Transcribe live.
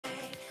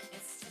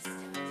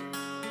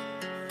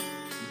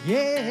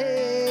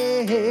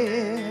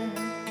Yeah.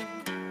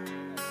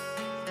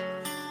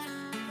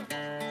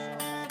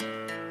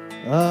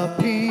 A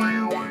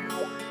pink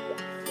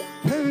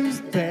Whose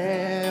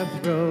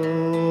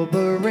bathrobe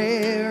a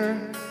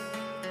rare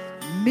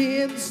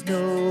mint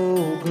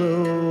snow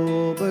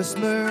globe a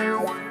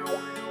smurf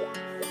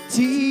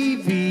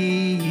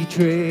TV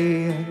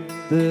tray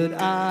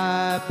that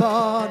I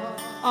bought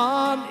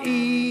on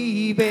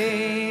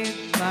eBay.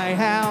 My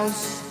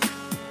house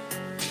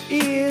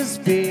is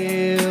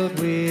filled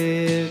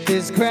with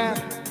this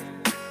crap,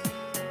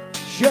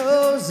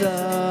 shows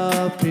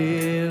up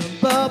in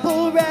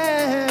bubble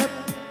wrap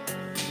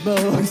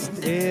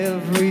most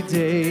every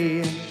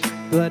day,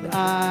 but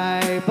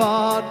I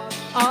bought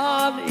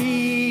on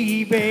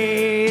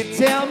eBay.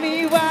 Tell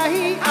me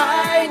why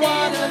I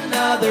want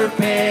another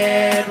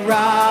pet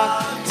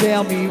rock.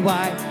 Tell me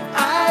why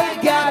I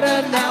got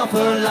an alpha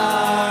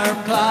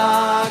alarm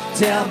clock.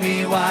 Tell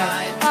me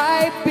why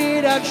I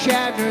bid on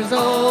Shatner's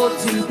old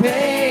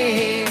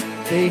toupee.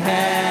 They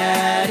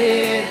had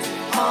it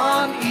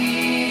on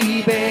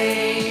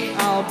eBay.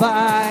 I'll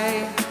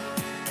buy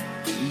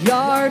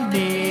your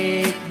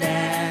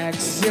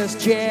knickknacks, just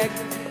check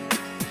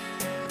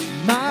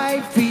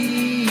my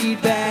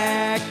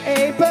feedback.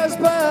 A buzz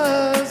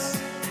buzz.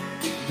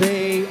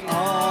 They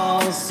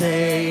all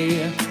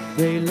say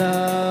they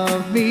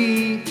love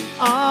me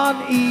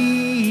on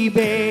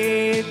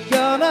eBay.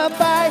 Gonna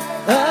buy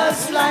a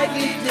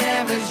slightly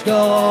damaged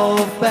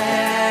golf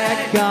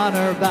bag.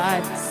 Gonna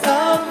buy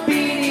some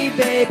Beanie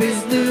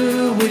Babies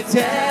Louis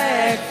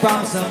Tech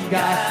from some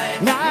guy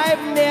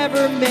I've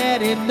never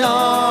met in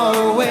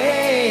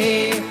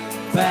Norway.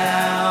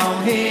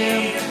 Found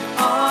him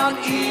on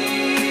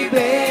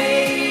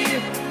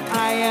eBay.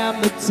 I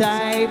am the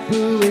type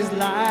who is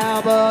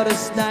liable to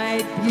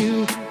snipe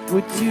you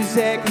with 2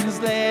 seconds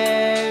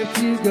left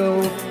to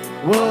go.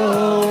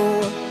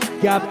 Whoa,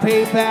 got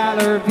PayPal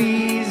or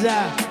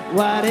Visa,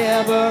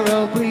 whatever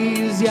will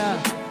please ya,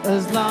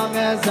 as long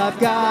as I've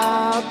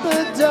got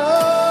the dough.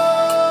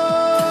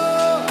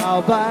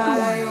 I'll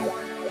buy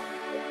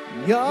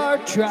your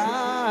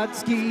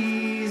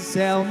Trotskys,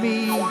 sell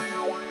me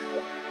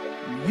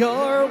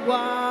your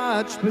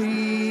watch,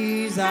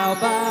 please. I'll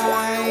buy,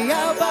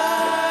 I'll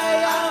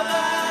buy, I'll buy.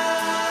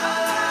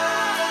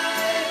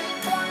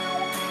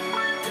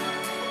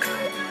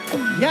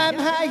 I'm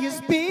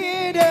highest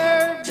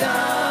bidder.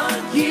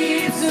 John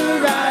keeps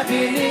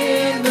arriving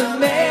in the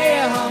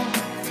mail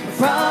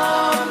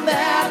from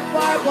that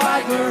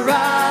white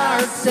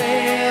garage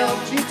sale.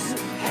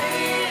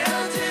 Hey,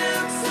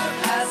 Dukes,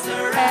 pass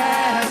their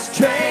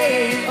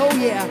ashtray. Oh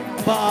yeah,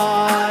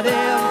 bought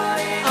him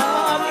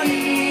on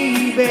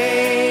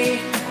eBay.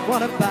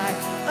 Wanna buy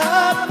a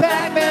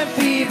Pac-Man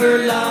Fever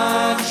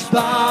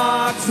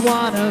lunchbox.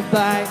 Wanna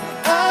buy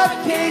a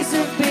case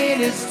of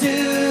Venus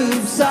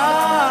tube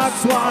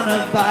socks.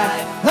 Wanna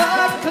buy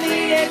a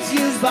Kleenex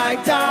used by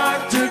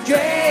Dr.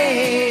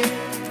 Dre.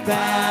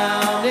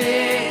 Found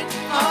it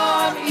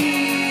on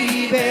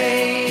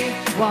eBay.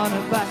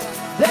 Wanna buy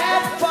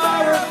that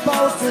bar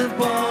bolster,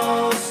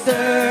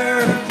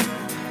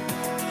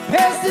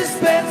 pest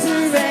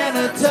dispenser and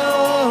a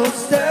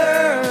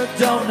toaster.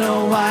 Don't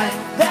know why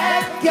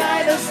that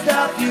kind of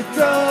stuff you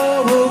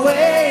throw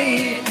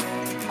away.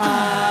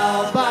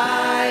 I'll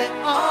buy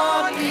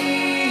on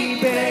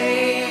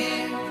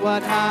eBay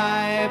what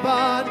I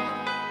bought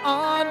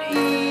on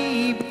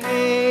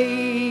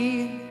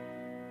eBay.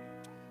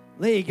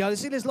 There you go.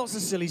 See, there's lots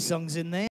of silly songs in there.